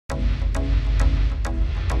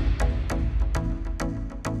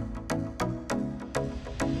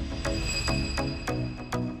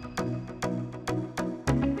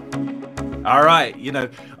All right. You know,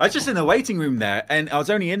 I was just in the waiting room there, and I was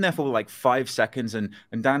only in there for like 5 seconds, and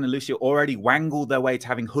Dan and Lucy already wangled their way to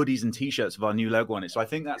having hoodies and T-shirts with our new logo on it. So I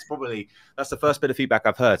think that's the first bit of feedback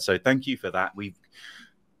I've heard. So thank you for that. We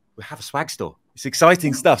have a swag store. It's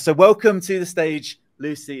exciting stuff. So welcome to the stage,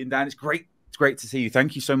 Lucy and Dan. It's great to see you.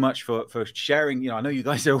 Thank you so much for sharing. You know, I know you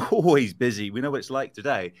guys are always busy. We know what it's like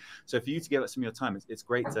today. So for you to give us some of your time, it's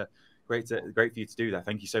great for you to do that.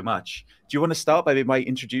 Thank you so much. Do you want to start by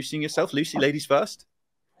introducing yourself? Lucy, ladies first.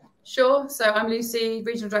 Sure. So I'm Lucy,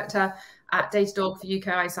 Regional Director at Datadog for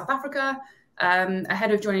UK South Africa.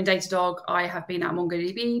 Ahead of joining Datadog, I have been at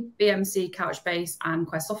MongoDB, BMC, Couchbase, and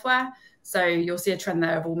Quest Software. So you'll see a trend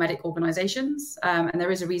there of all MEDDIC organizations. And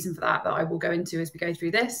there is a reason for that I will go into as we go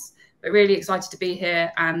through this. But really excited to be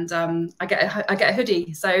here, and I get a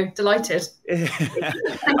hoodie, so delighted.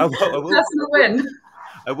 Personal win.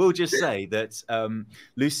 I will just say that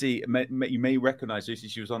Lucy, you may recognize Lucy.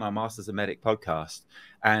 She was on our Masters of MEDDIC podcast.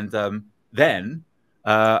 And then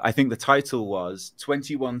I think the title was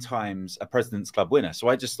 21 times a President's Club winner. So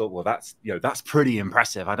I just thought, well, that's pretty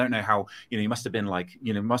impressive. I don't know how, you must have been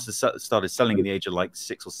must have started selling in the age of like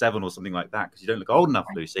 6 or 7 or something like that, because you don't look old enough,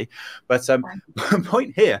 Lucy. But the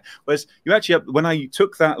point here was you actually, when I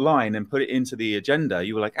took that line and put it into the agenda,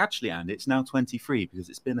 you were like, actually, Andy, it's now 23 because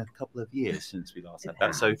it's been a couple of years since we last had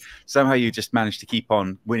that. So somehow you just managed to keep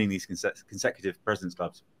on winning these consecutive President's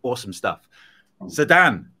Clubs. Awesome stuff. So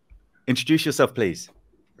Dan, introduce yourself, please.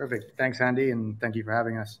 Perfect. Thanks, Andy, and thank you for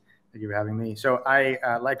having us. Thank you for having me. So I,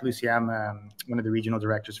 like Lucy, I'm one of the regional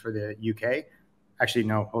directors for the UK. Actually,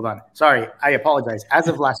 no, hold on. Sorry, I apologize. As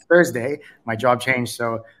of last Thursday, my job changed.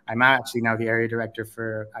 So I'm actually now the area director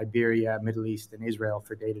for Iberia, Middle East, and Israel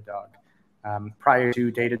for Datadog. Prior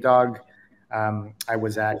to Datadog, I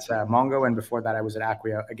was at Mongo, and before that I was at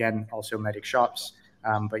Acquia, again, also MEDDIC shops.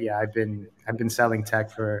 But yeah, I've been selling tech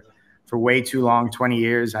for way too long, 20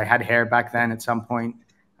 years. I had hair back then at some point.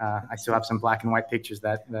 I still have some black and white pictures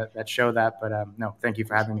that show that, but no, thank you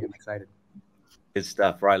for having me. I'm excited. Good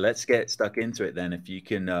stuff. Right, let's get stuck into it then. If you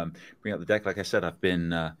can bring up the deck. Like I said, I've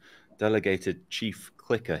been delegated chief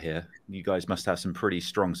clicker here. You guys must have some pretty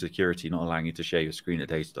strong security not allowing you to share your screen at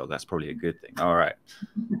Datadog. That's probably a good thing. All right,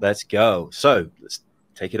 let's go. So let's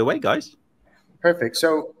take it away, guys. Perfect.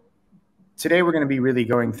 So today we're going to be really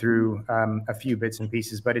going through a few bits and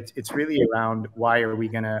pieces, but it's really around why are we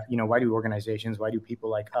going to, why do organizations, why do people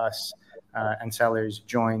like us and sellers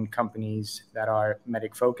join companies that are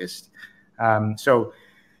MEDDIC focused? So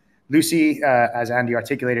Lucy, as Andy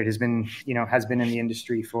articulated, has been in the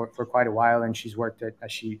industry for quite a while, and she's worked at,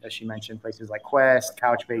 as she mentioned, places like Quest,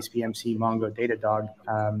 Couchbase, BMC, Mongo, Datadog.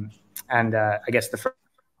 And I guess the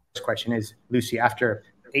first question is, Lucy, after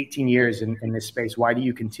 18 years in this space, why do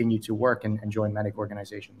you continue to work and join MEDDIC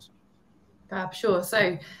organizations? Sure.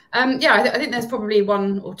 So, I think there's probably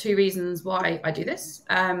 1 or 2 reasons why I do this.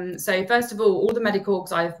 So first of all the MEDDIC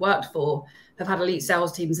orgs I've worked for have had elite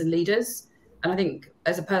sales teams and leaders. And I think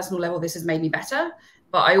as a personal level, this has made me better.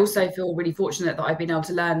 But I also feel really fortunate that I've been able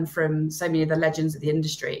to learn from so many of the legends of the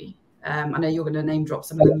industry. I know you're going to name drop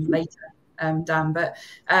some of them later, Dan, but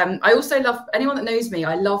I also love, anyone that knows me,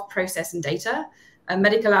 I love process and data. And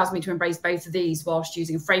MEDDIC allows me to embrace both of these whilst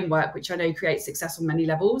using a framework, which I know creates success on many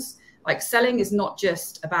levels. Like selling is not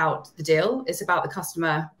just about the deal, it's about the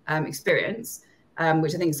customer experience,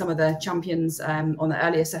 which I think some of the champions on the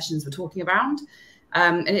earlier sessions were talking around.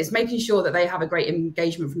 And it's making sure that they have a great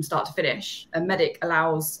engagement from start to finish. And MEDDIC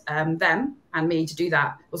allows them and me to do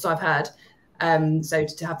that. Also, I've heard, so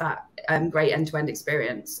to have that great end-to-end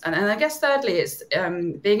experience. And I guess thirdly, it's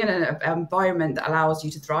being in an environment that allows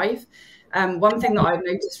you to thrive. One thing that I've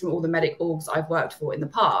noticed from all the MEDDIC orgs I've worked for in the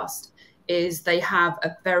past is they have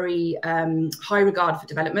a very high regard for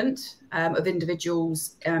development of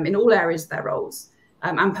individuals in all areas of their roles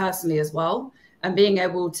and personally as well, and being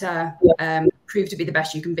able to prove to be the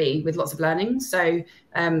best you can be with lots of learning. So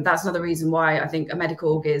that's another reason why I think a MEDDIC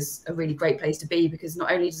org is a really great place to be, because not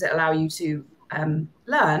only does it allow you to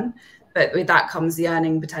learn, but with that comes the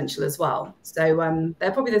earning potential as well. So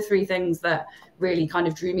they're probably the 3 things that really kind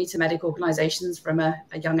of drew me to MEDDIC organizations from a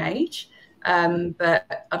young age.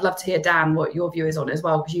 But I'd love to hear, Dan, what your view is on it as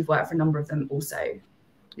well, because you've worked for a number of them also.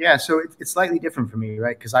 Yeah, so it's slightly different for me,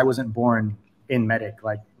 right? Because I wasn't born in MEDDIC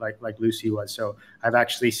like Lucy was. So I've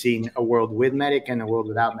actually seen a world with MEDDIC and a world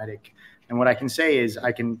without MEDDIC. And what I can say is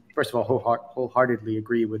I can, first of all, wholeheartedly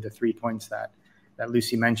agree with the 3 points that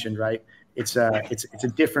Lucy mentioned, right? It's a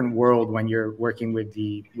different world when you're working with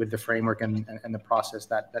the framework and the process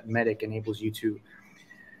that MEDDIC enables you to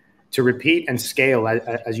repeat and scale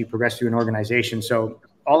as you progress through an organization. So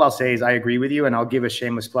all I'll say is I agree with you, and I'll give a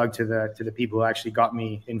shameless plug to the people who actually got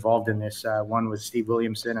me involved in this. One was Steve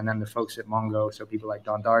Williamson, and then the folks at Mongo. So people like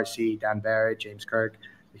Don Darcy, Dan Barrett, James Kirk.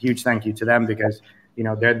 A huge thank you to them, because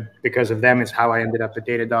because of them is how I ended up at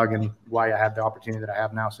Datadog and why I have the opportunity that I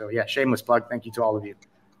have now. So yeah, shameless plug. Thank you to all of you.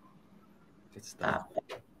 Good stuff.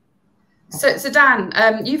 So Dan,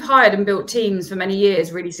 you've hired and built teams for many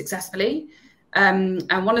years really successfully. And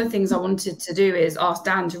one of the things I wanted to do is ask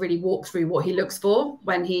Dan to really walk through what he looks for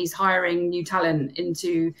when he's hiring new talent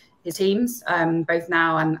into his teams, both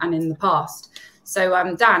now and in the past. So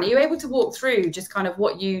Dan, are you able to walk through just kind of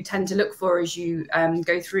what you tend to look for as you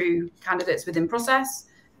go through candidates within process?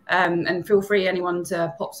 And feel free, anyone,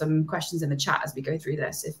 to pop some questions in the chat as we go through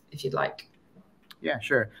this, if you'd like. Yeah,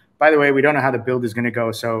 sure. By the way, we don't know how the build is going to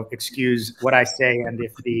go, so excuse what I say, and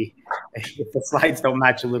if the slides don't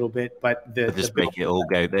match a little bit, but just make it all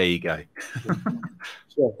go. There you go.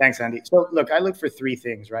 Sure. Thanks, Andy. So look, I look for three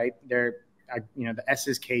things, right? The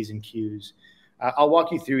S's, K's, and Q's. I'll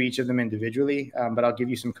walk you through each of them individually, but I'll give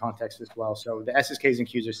you some context as well. So the S's, K's, and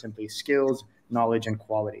Q's are simply skills, knowledge, and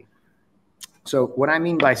quality. So what I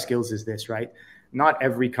mean by skills is this, right? Not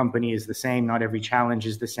every company is the same. Not every challenge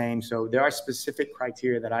is the same. So there are specific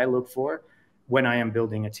criteria that I look for when I am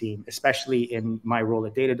building a team, especially in my role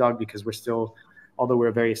at Datadog, because we're still, although we're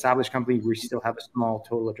a very established company, we still have a small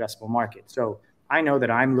total addressable market. So I know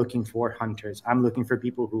that I'm looking for hunters. I'm looking for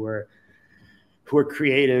people who are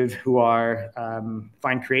creative, who are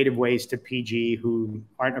find creative ways to PG, who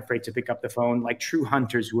aren't afraid to pick up the phone, like true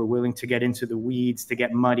hunters who are willing to get into the weeds, to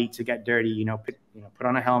get muddy, to get dirty, put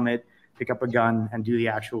on a helmet, pick up a gun, and do the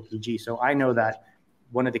actual PG. So I know that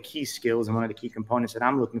one of the key skills and one of the key components that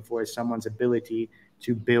I'm looking for is someone's ability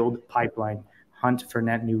to build pipeline, hunt for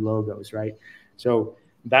net new logos, right? So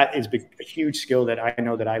that is a huge skill that I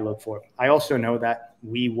know that I look for. I also know that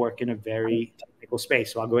we work in a very technical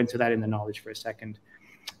space. So I'll go into that in the knowledge for a second.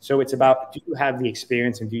 So it's about, do you have the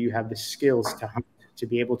experience and do you have the skills to hunt, to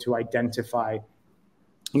be able to identify,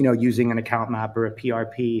 using an account map or a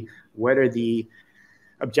PRP, what are the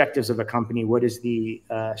objectives of a company, what is the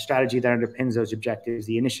strategy that underpins those objectives,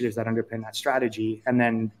 the initiatives that underpin that strategy, and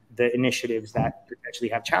then the initiatives that potentially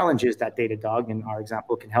have challenges that Datadog, in our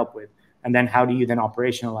example, can help with. And then how do you then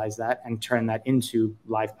operationalize that and turn that into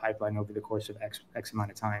live pipeline over the course of X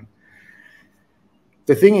amount of time?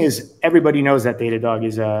 The thing is, everybody knows that Datadog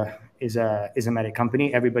is a MEDDIC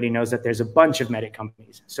company. Everybody knows that there's a bunch of MEDDIC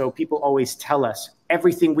companies. So people always tell us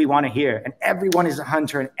everything we want to hear, and everyone is a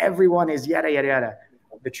hunter, and everyone is yada, yada, yada.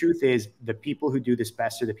 The truth is, the people who do this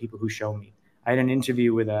best are the people who show me. I had an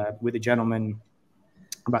interview with a gentleman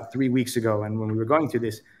about 3 weeks ago, and when we were going through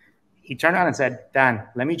this, he turned around and said, Dan,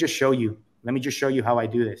 let me just show you. Let me just show you how I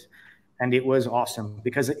do this. And it was awesome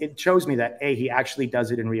because it shows me that, A, he actually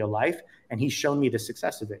does it in real life, and he's shown me the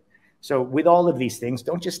success of it. So with all of these things,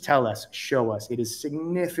 don't just tell us, show us. It is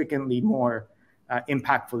significantly more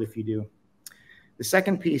impactful if you do. The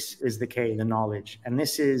second piece is the K, the knowledge, and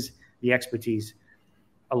this is the expertise.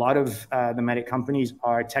 A lot of the MEDDIC companies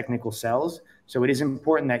are technical sells. So it is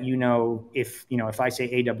important that if I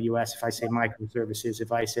say AWS, if I say microservices,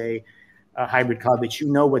 if I say hybrid cloud, that you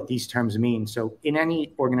know what these terms mean. So in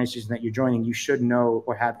any organization that you're joining, you should know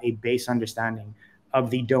or have a base understanding of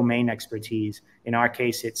the domain expertise. In our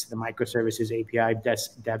case, it's the microservices, API,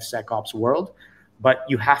 DevSecOps world. But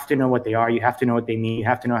you have to know what they are. You have to know what they mean. You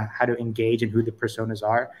have to know how to engage and who the personas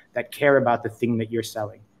are that care about the thing that you're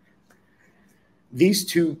selling. These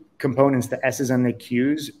two components, the S's and the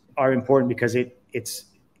Q's, are important because it's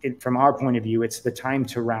from our point of view, it's the time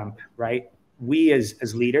to ramp, right? We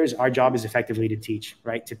as leaders, our job is effectively to teach,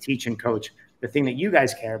 right? To teach and coach. The thing that you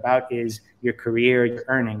guys care about is your career, your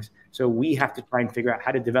earnings. So we have to try and figure out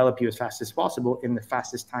how to develop you as fast as possible in the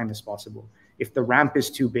fastest time as possible. If the ramp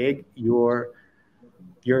is too big, your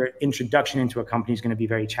introduction into a company is going to be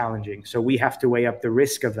very challenging. So we have to weigh up the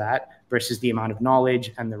risk of that versus the amount of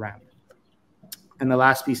knowledge and the ramp. And the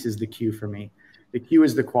last piece is the Q for me. The Q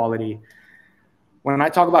is the quality. When I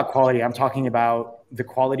talk about quality, I'm talking about the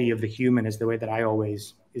quality of the human is the way that I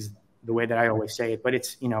always say it. But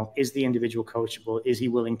it's, is the individual coachable? Is he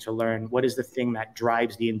willing to learn? What is the thing that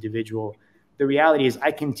drives the individual? The reality is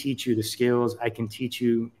I can teach you the skills. I can teach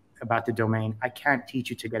you about the domain. I can't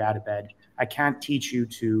teach you to get out of bed. I can't teach you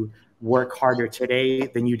to work harder today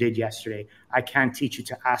than you did yesterday. I can't teach you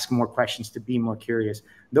to ask more questions, to be more curious.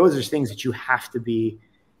 Those are things that you have to be,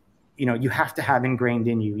 you have to have ingrained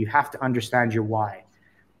in you. You have to understand your why.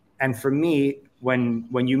 And for me, when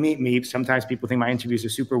you meet me, sometimes people think my interviews are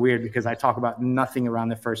super weird because I talk about nothing around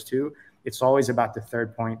the first two. It's always about the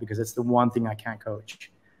third point because it's the one thing I can't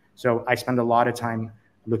coach. So I spend a lot of time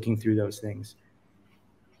looking through those things.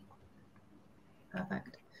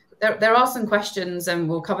 Perfect. There are some questions and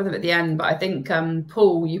we'll cover them at the end, but I think,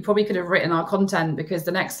 Paul, you probably could have written our content because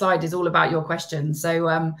the next slide is all about your questions. So,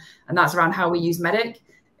 and that's around how we use MEDDIC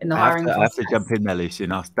in the hiring process. I have to jump in there, Lucy,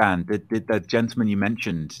 and ask Dan, did the gentleman you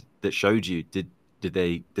mentioned that showed you, did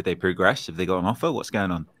they progress? Have they got an offer? What's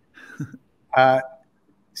going on?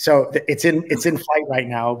 So it's in flight right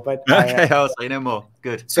now, but okay, I'll say no more.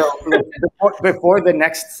 Good. So before the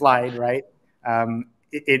next slide, right?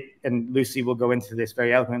 And Lucy will go into this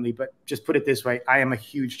very eloquently, but just put it this way: I am a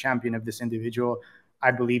huge champion of this individual.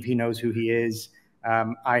 I believe he knows who he is.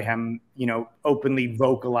 I am, openly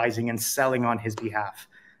vocalizing and selling on his behalf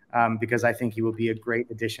because I think he will be a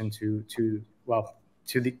great addition to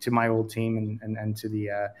my old team and to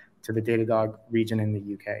the Datadog region in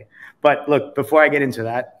the UK. But look, before I get into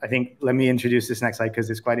that, I think let me introduce this next slide because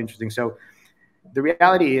it's quite interesting. So the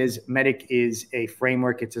reality is MEDDIC is a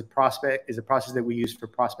framework. It's a process that we use for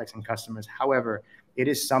prospects and customers. However, it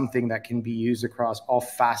is something that can be used across all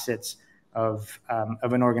facets of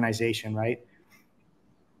an organization, right?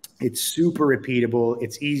 It's super repeatable.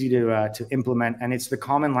 It's easy to implement. And it's the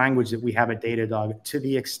common language that we have at Datadog to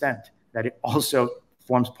the extent that it also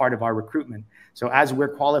forms part of our recruitment. So as we're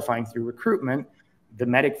qualifying through recruitment, the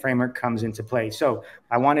MEDDIC framework comes into play. So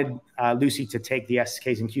I wanted Lucy to take the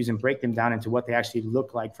SKs and Qs and break them down into what they actually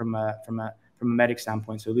look like from a MEDDIC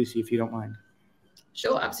standpoint. So Lucy, if you don't mind.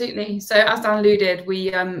 Sure, absolutely. So as Dan alluded, we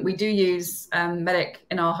do use MEDDIC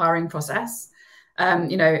in our hiring process.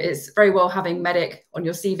 It's very well having MEDDIC on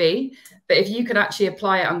your CV, but if you can actually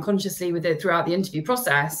apply it unconsciously with it throughout the interview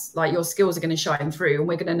process, like your skills are going to shine through, and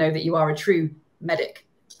we're going to know that you are a true MEDDIC.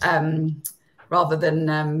 Rather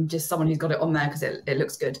than just someone who's got it on there because it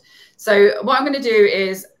looks good. So what I'm going to do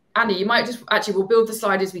is, Andy, you might just we'll build the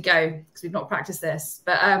slide as we go because we've not practiced this,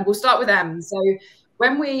 but we'll start with them. So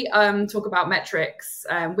when we talk about metrics,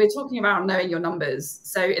 we're talking about knowing your numbers.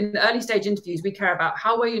 So in the early stage interviews, we care about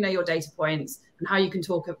how well you know your data points and how you can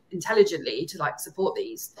talk intelligently to support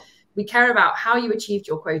these. We care about how you achieved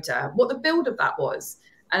your quota, what the build of that was,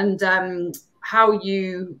 and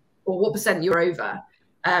what percent you're over.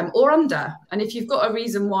 Or under. And if you've got a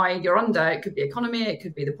reason why you're under, it could be economy, it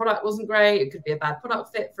could be the product wasn't great, it could be a bad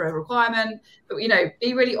product fit for a requirement. But,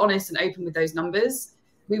 be really honest and open with those numbers.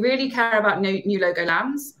 We really care about new logo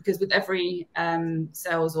lands because with every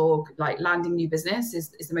sales org, landing new business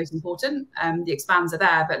is the most important. The expands are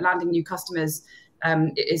there, but landing new customers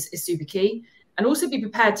is super key. And also be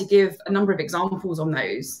prepared to give a number of examples on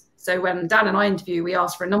those. So when Dan and I interview, we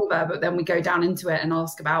ask for a number, but then we go down into it and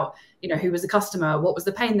ask about, who was the customer? What was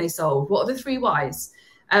the pain they solved? What are the 3 whys?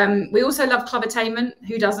 We also love club-attainment.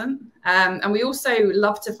 Who doesn't? And we also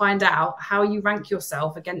love to find out how you rank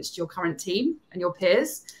yourself against your current team and your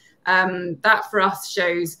peers. That for us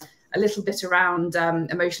shows a little bit around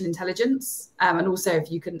emotional intelligence, and also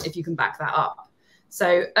if you can back that up.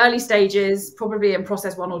 So early stages, probably in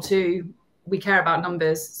process 1 or 2, we care about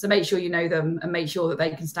numbers. So make sure you know them and make sure that they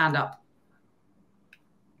can stand up.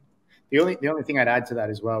 The only thing I'd add to that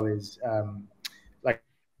as well is, like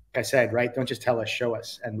I said, right? Don't just tell us, show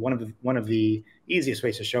us. And one of the easiest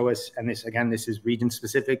ways to show us, and this is region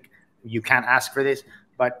specific. You can't ask for this,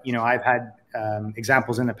 but I've had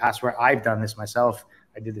examples in the past where I've done this myself.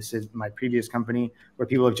 I did this in my previous company where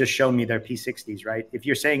people have just shown me their P60s, right? If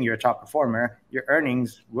you're saying you're a top performer, your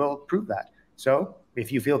earnings will prove that. So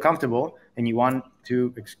if you feel comfortable and you want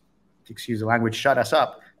to, excuse the language, shut us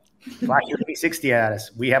up, flash your P60 at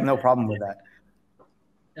us. We have no problem with that.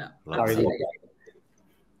 Yeah, absolutely.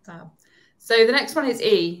 So the next one is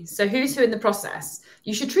E. So who's who in the process?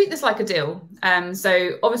 You should treat this like a deal.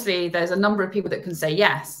 So obviously there's a number of people that can say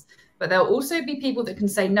yes, but there'll also be people that can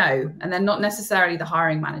say no, and they're not necessarily the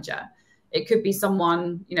hiring manager. It could be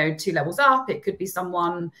someone, 2 levels up. It could be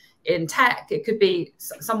someone in tech. It could be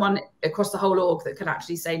someone across the whole org that can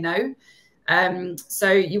actually say no.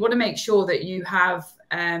 So you want to make sure that you have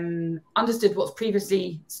understood what's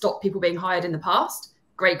previously stopped people being hired in the past.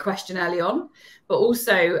 Great question early on, but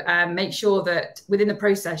also make sure that within the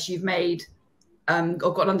process you've made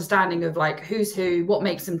or got an understanding of who's who, what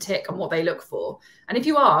makes them tick and what they look for. And if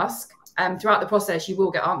you ask throughout the process, you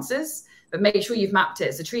will get answers. But make sure you've mapped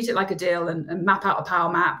it. So treat it like a deal and map out a power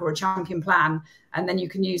map or a champion plan. And then you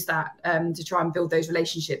can use that to try and build those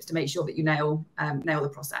relationships to make sure that you nail the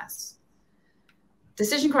process.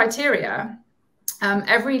 Decision criteria.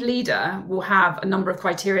 Every leader will have a number of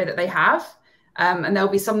criteria that they have. And there'll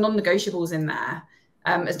be some non-negotiables in there,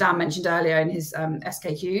 as Dan mentioned earlier in his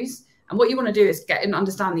SKQs. And what you want to do is get and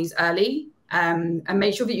understand these early and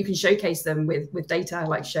make sure that you can showcase them with data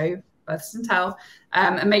like show, births and tell,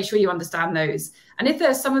 and make sure you understand those. And if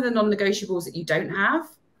there's some of the non-negotiables that you don't have,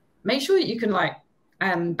 make sure that you can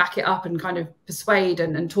back it up and kind of persuade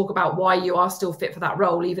and talk about why you are still fit for that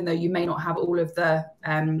role, even though you may not have all of the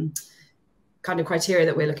kind of criteria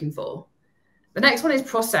that we're looking for. The next one is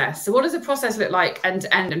process. So what does the process look like end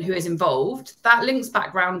to end and who is involved? That links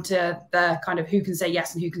back round to the kind of who can say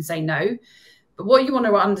yes and who can say no. But what you want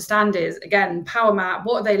to understand is, again, power map,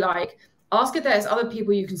 what are they like? Ask if there's other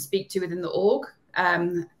people you can speak to within the org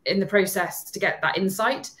in the process to get that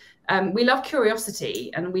insight. We love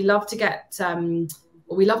curiosity, and we love to get,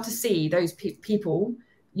 we love to see those people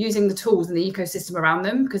using the tools and the ecosystem around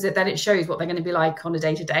them, because then it shows what they're going to be like on a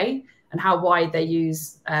day-to-day and how wide they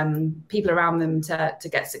use people around them to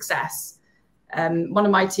get success. One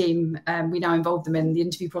of my team, we now involve them in the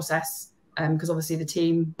interview process, because obviously the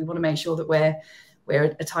team, we want to make sure that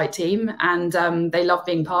we're a tight team, and they love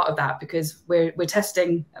being part of that, because we're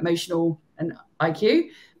testing emotional and IQ,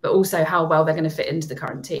 but also how well they're going to fit into the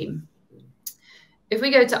current team. If we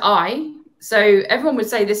go to I, so everyone would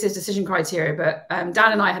say this is decision criteria, but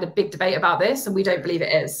Dan and I had a big debate about this, and we don't believe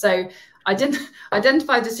it is. So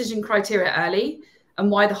identify decision criteria early and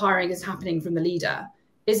why the hiring is happening from the leader.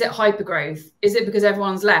 Is it hypergrowth? Is it because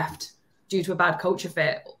everyone's left due to a bad culture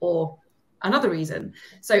fit, or another reason?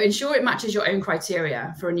 So ensure it matches your own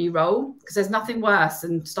criteria for a new role, because there's nothing worse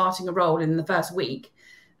than starting a role in the first week.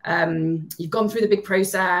 You've gone through the big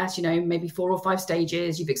process, you know, maybe 4 or 5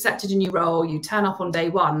 stages, you've accepted a new role, you turn up on day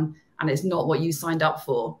 1 and it's not what you signed up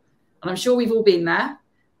for. And I'm sure we've all been there,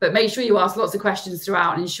 but make sure you ask lots of questions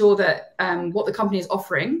throughout and ensure that what the company is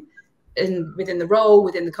offering within the role,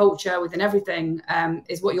 within the culture, within everything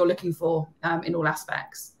is what you're looking for in all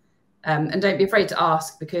aspects. And don't be afraid to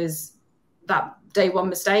ask, because that day 1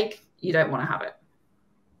 mistake, you don't want to have it.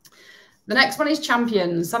 The next one is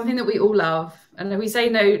champions, something that we all love. And if we say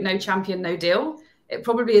no champion, no deal, it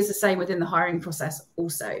probably is the same within the hiring process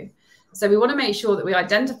also. So we want to make sure that we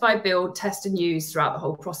identify, build, test, and use throughout the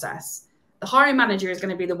whole process. The hiring manager is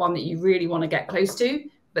going to be the one that you really want to get close to,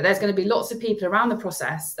 but there's going to be lots of people around the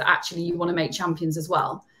process that actually you want to make champions as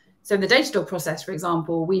well. So in the Datadog process, for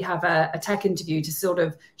example, we have a tech interview to sort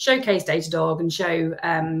of showcase Datadog and show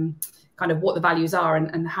kind of what the values are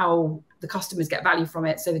and how the customers get value from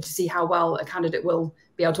it, so that to see how well a candidate will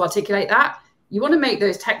be able to articulate that. You want to make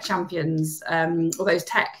those tech champions or those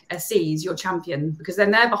tech SCs your champion, because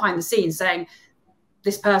then they're behind the scenes saying,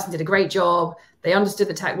 this person did a great job, they understood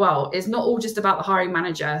the tech well. It's not all just about the hiring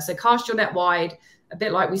manager. So cast your net wide, a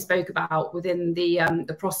bit like we spoke about within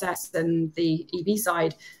the process and the EB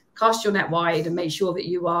side. Cast your net wide and make sure that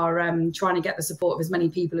you are trying to get the support of as many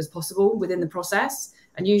people as possible within the process,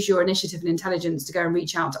 and use your initiative and intelligence to go and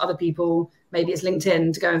reach out to other people. Maybe it's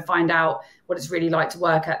LinkedIn, to go and find out what it's really like to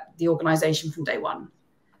work at the organization from day 1.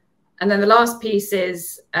 And then the last piece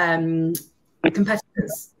is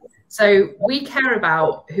competitors. So we care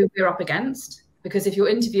about who we're up against, because if you're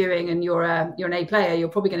interviewing and you're an A player, you're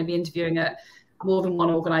probably going to be interviewing at more than one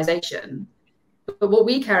organization. But what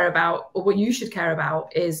we care about, or what you should care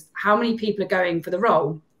about, is how many people are going for the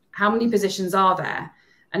role, how many positions are there,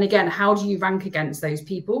 and again, how do you rank against those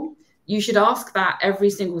people? You should ask that every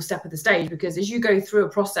single step of the stage, because as you go through a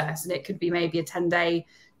process, and it could be maybe a 10-day,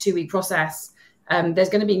 2-week process, there's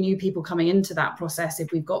going to be new people coming into that process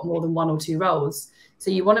if we've got more than 1 or 2 roles. So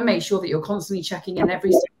you want to make sure that you're constantly checking in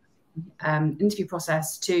every interview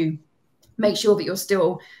process to make sure that you're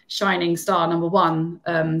still shining star number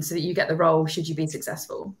 1, so that you get the role should you be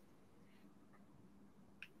successful.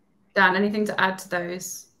 Dan, anything to add to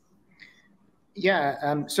those?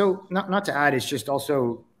 Yeah, so not to add, it's just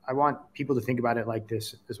also, I want people to think about it like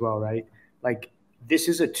this as well, right? Like, this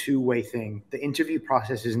is a 2-way thing. The interview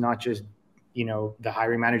process is not just, you know, the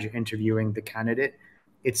hiring manager interviewing the candidate.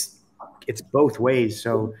 It's both ways.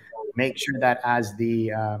 So make sure that as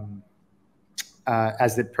the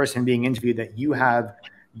person being interviewed, that you have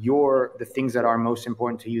the things that are most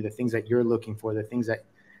important to you, the things that you're looking for, the things that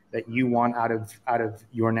you want out of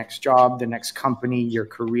your next job, the next company, your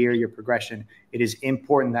career, your progression. It is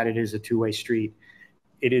important that it is a 2-way street.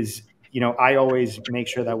 It is, you know, I always make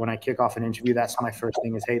sure that when I kick off an interview, that's my first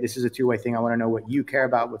thing is, hey, this is a 2-way thing. I want to know what you care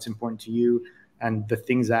about, what's important to you, and the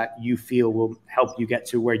things that you feel will help you get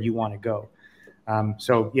to where you want to go.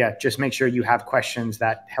 So yeah, just make sure you have questions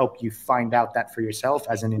that help you find out that for yourself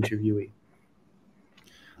as an interviewee.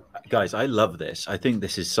 Guys, I love this. I think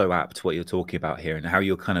this is so apt what you're talking about here, and how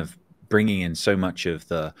you're kind of bringing in so much of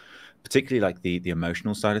the, particularly like the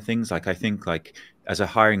emotional side of things. Like, I think like as a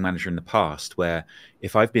hiring manager in the past, where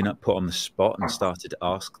if I've been put on the spot and started to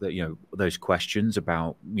ask that, those questions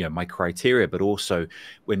about, my criteria, but also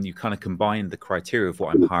when you kind of combine the criteria of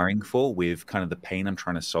what I'm hiring for with kind of the pain I'm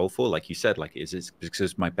trying to solve for, like you said, like, is it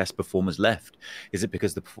because my best performers left? Is it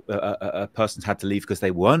because a person's had to leave because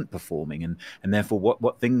they weren't performing? And therefore,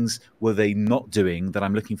 what things were they not doing that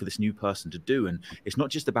I'm looking for this new person to do? And it's not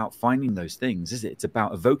just about finding those things, is it? It's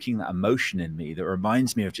about evoking that emotion in me that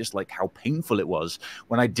reminds me of just like how painful it was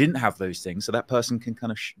when I didn't have those things, so that person can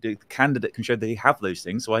kind of the candidate can show they have those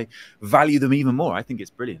things, so I value them even more. I think it's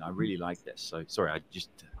brilliant. I really like this. So sorry, I just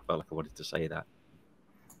felt like I wanted to say that.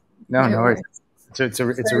 No, it's a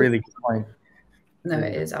really good point. No,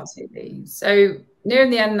 it is, absolutely. So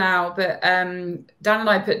nearing the end now, but Dan and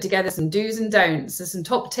I put together some do's and don'ts, so some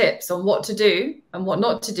top tips on what to do and what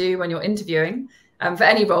not to do when you're interviewing for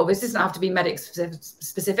any role. This doesn't have to be MEDDIC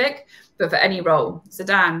specific, but for any role. So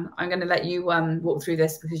Dan, I'm going to let you walk through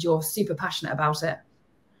this because you're super passionate about it.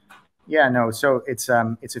 Yeah, no. So it's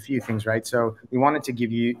a few things, right? So we wanted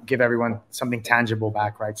to give everyone something tangible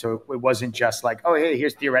back, right? So it wasn't just like, oh, hey,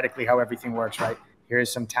 here's theoretically how everything works, right?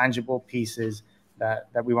 Here's some tangible pieces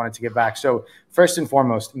that we wanted to give back. So first and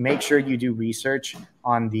foremost, make sure you do research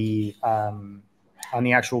on the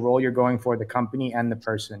actual role you're going for, the company and the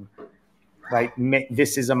person, right?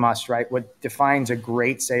 This is a must, right? What defines a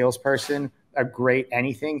great salesperson, a great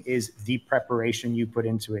anything, is the preparation you put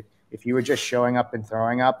into it. If you were just showing up and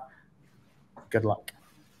throwing up, good luck.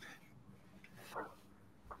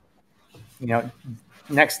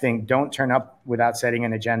 Next thing, don't turn up without setting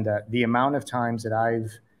an agenda. The amount of times that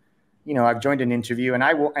I've joined an interview and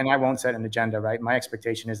I won't set an agenda, right? My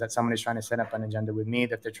expectation is that someone is trying to set up an agenda with me,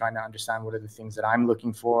 that they're trying to understand what are the things that I'm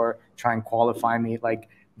looking for, try and qualify me. Like,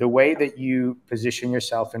 the way that you position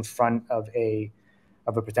yourself in front of a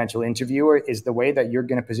potential interviewer is the way that you're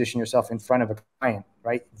going to position yourself in front of a client,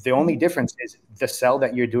 right? The only difference is the sell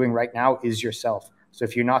that you're doing right now is yourself. So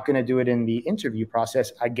if you're not going to do it in the interview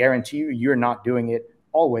process, I guarantee you're not doing it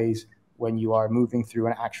always when you are moving through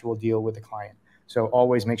an actual deal with a client. So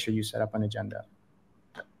always make sure you set up an agenda.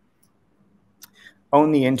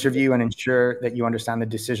 Own the interview and ensure that you understand the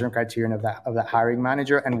decision criterion of that hiring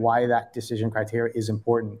manager and why that decision criteria is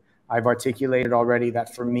important. I've articulated already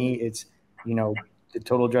that for me, it's, the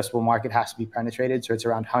total addressable market has to be penetrated. So it's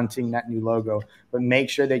around hunting that new logo, but make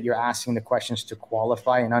sure that you're asking the questions to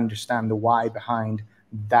qualify and understand the why behind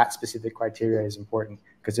that specific criteria is important,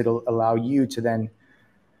 because it'll allow you to then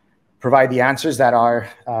provide the answers that are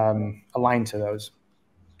aligned to those.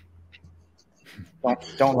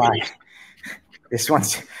 Don't lie. This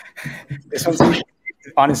one's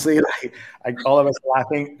honestly, like all of us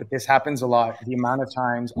laughing, but this happens a lot. The amount of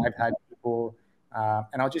times I've had people,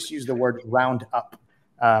 and I'll just use the word round up,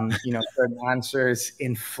 certain answers,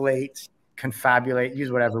 inflate, confabulate,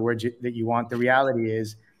 use whatever word that you want. The reality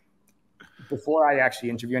is, before I actually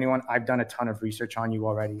interview anyone, I've done a ton of research on you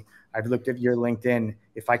already. I've looked at your LinkedIn.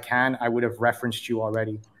 If I can, I would have referenced you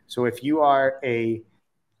already. So if you are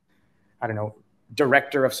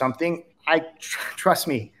director of something, trust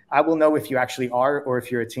me, I will know if you actually are, or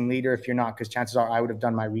if you're a team leader, if you're not, because chances are I would have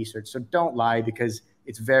done my research. So don't lie, because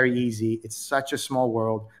it's very easy. It's such a small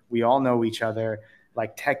world. We all know each other.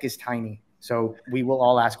 Like, tech is tiny. So we will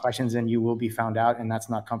all ask questions and you will be found out, and that's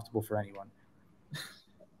not comfortable for anyone.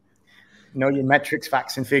 Know your metrics,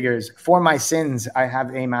 facts, and figures. For my sins, I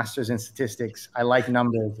have a master's in statistics. I like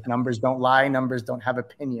numbers. Numbers don't lie. Numbers don't have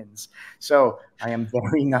opinions. So I am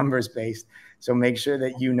very numbers based. So make sure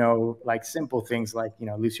that you know, like, simple things like,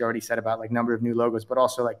 Lucy already said about like number of new logos, but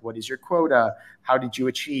also like, what is your quota? How did you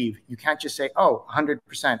achieve? You can't just say, oh, 100%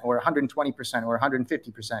 or 120% or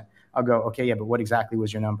 150%. I'll go, okay, yeah, but what exactly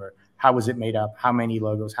was your number? How was it made up? How many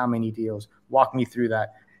logos? How many deals? Walk me through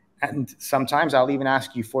that. And sometimes I'll even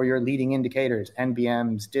ask you for your leading indicators,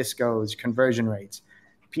 NBMs, discos, conversion rates.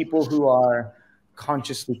 People who are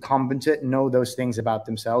consciously competent know those things about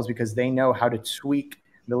themselves because they know how to tweak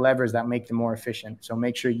the levers that make them more efficient. So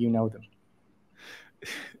make sure you know them.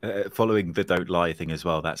 Following the don't lie thing as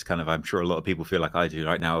well, that's kind of, I'm sure a lot of people feel like I do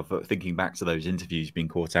right now, of thinking back to those interviews, being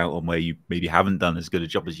caught out on where you maybe haven't done as good a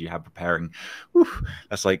job as you have preparing. Whew,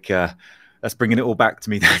 that's like, that's bringing it all back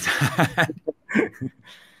to me.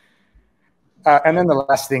 And then the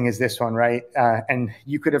last thing is this one, right? And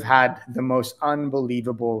you could have had the most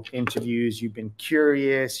unbelievable interviews. You've been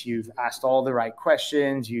curious. You've asked all the right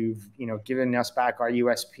questions. You've, given us back our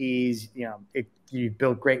USPs. You've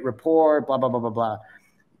built great rapport, blah, blah, blah, blah, blah.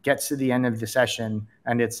 Gets to the end of the session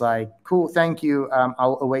and it's like, cool, thank you.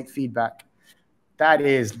 I'll await feedback. That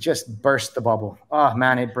is just burst the bubble. Oh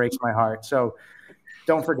man, it breaks my heart. So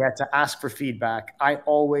don't forget to ask for feedback. I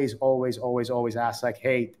always ask, like,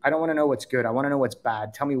 hey, I don't want to know what's good. I want to know what's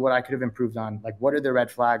bad. Tell me what I could have improved on. Like, what are the red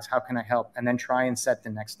flags? How can I help? And then try and set the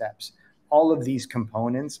next steps. All of these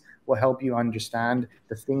components will help you understand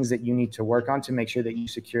the things that you need to work on to make sure that you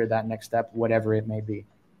secure that next step, whatever it may be.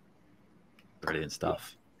 Brilliant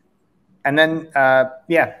stuff. And then,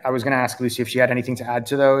 yeah, I was going to ask Lucy if she had anything to add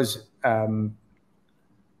to those. No.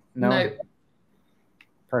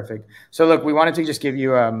 Perfect. So look, we wanted to just give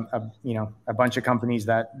you a bunch of companies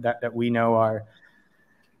that we know are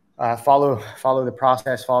follow the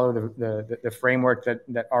process, follow the framework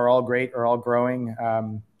that are all great, are all growing.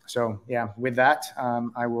 So yeah, with that,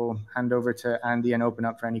 I will hand over to Andy and open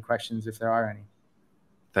up for any questions if there are any.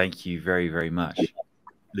 Thank you very, very much.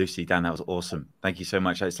 Lucy, Dan, that was awesome. Thank you so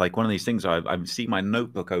much. It's like one of these things I see my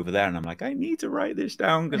notebook over there and I'm like, I need to write this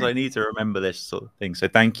down because I need to remember this sort of thing. So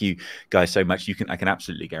thank you guys so much. I can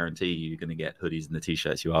absolutely guarantee you're going to get hoodies and the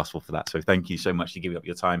t-shirts you asked for that. So thank you so much for giving up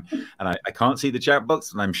your time. And I can't see the chat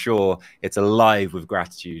box, and I'm sure it's alive with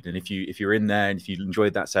gratitude. And if you're in there and if you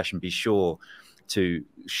enjoyed that session, be sure to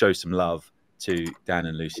show some love to Dan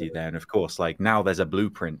and Lucy there. And of course, like, now there's a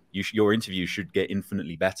blueprint. Your interview should get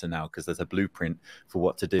infinitely better now because there's a blueprint for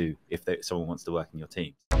what to do if someone wants to work in your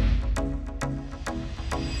team.